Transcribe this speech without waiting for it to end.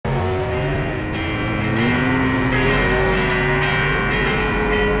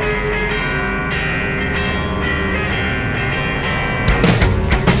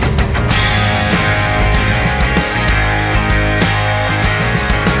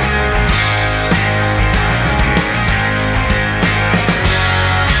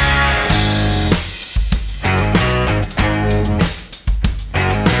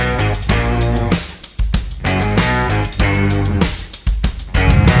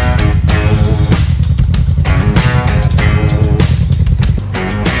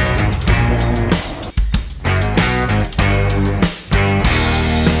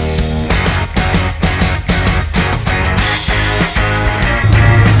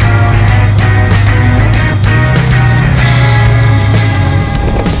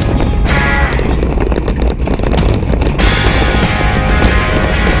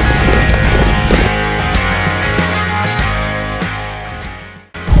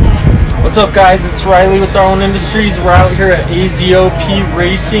What's up, guys? It's Riley with Darwin Industries. We're out here at AZOP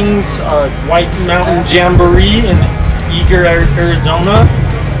Racing's White Mountain Jamboree in Eager, Arizona.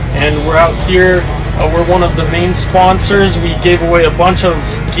 And we're out here, we're one of the main sponsors. We gave away a bunch of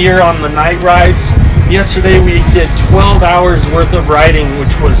gear on the night rides. Yesterday we did 12 hours worth of riding,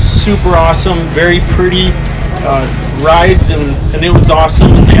 which was super awesome, very pretty rides, and it was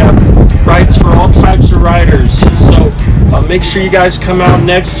awesome. And they have rides for all types of riders. So make sure you guys come out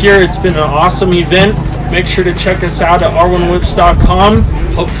next year. It's been an awesome event. Make sure to check us out at r1whips.com.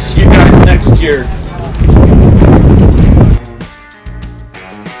 Hope to see you guys next year.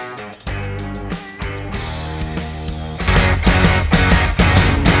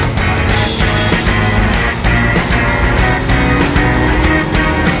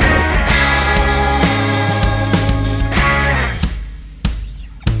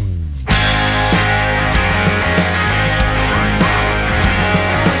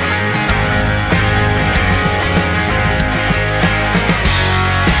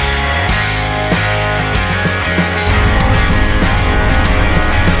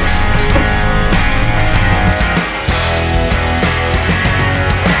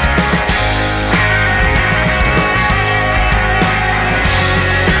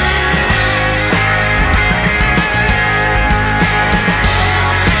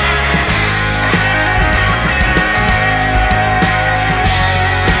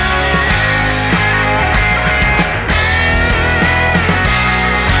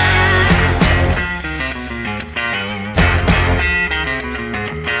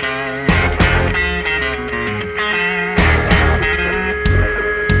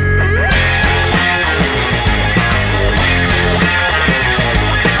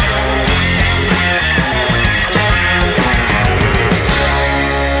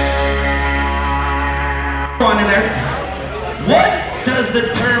 On in there. What does the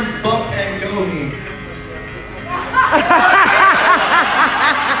term bump and go mean?